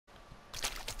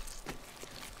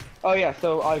Oh yeah,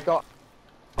 so I got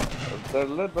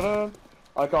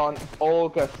an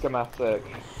Olga schematic.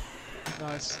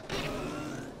 Nice.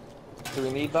 Do we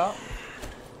need that?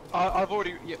 I've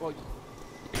already. Yeah, well, you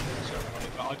can show me on it,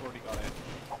 but I've already got it.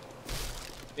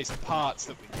 It's the parts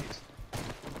that we need.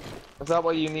 Is that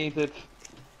what you needed?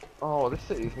 Oh, this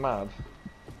city's mad.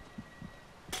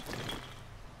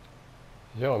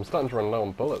 Yo, I'm starting to run low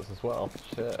on bullets as well.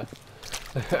 Shit.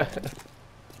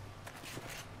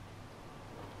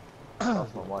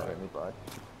 That's not my only bike.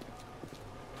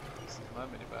 This is my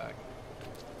mini bag.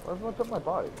 Where have I put my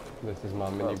bike? This is my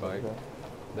mini bike. Okay.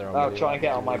 There are Oh, many try and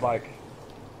get on my bikes. bike.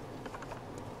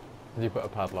 Did you put a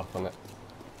padlock on it?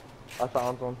 I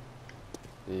found one.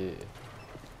 Yeah.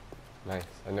 Nice.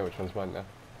 I know which one's mine now.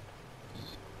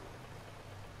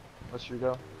 Where should we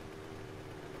go?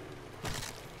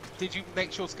 Did you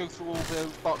make sure to go through all the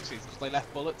boxes? Because they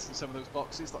left bullets in some of those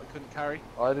boxes that I couldn't carry.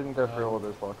 I didn't go through all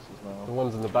those boxes The now.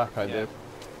 ones in the back I Yeah. did.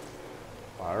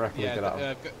 Well, I reckon we Yeah, get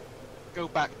out. go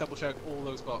back, double check all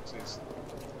those boxes.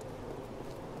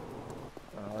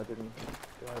 No, I didn't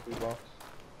do every box.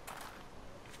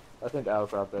 I think Al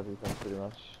grabbed everything pretty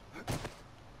much.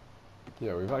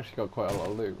 Yeah, we've actually got quite a lot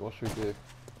of loot. What should we do? Do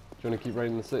you want to keep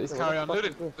raiding the city? Let's what carry the on fuck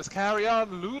looting. is this? Let's carry on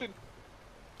looting.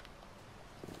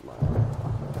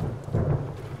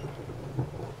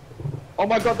 Oh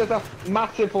my god, there's a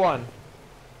massive one!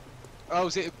 Oh,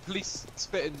 is it a police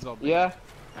spitting zombie? Yeah?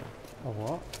 Oh,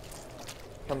 what?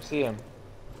 Come see him.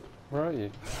 Where are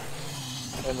you?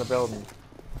 In the building.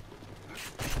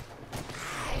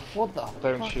 What the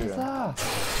Don't fuck shoot is him.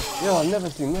 that? Yo, I've never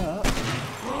seen that.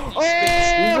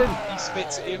 He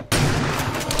spits at him.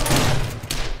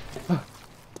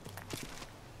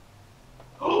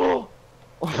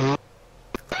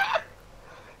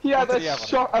 He had What did he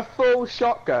have on a full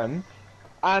shotgun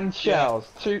and shells.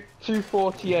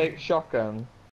 248 shotgun.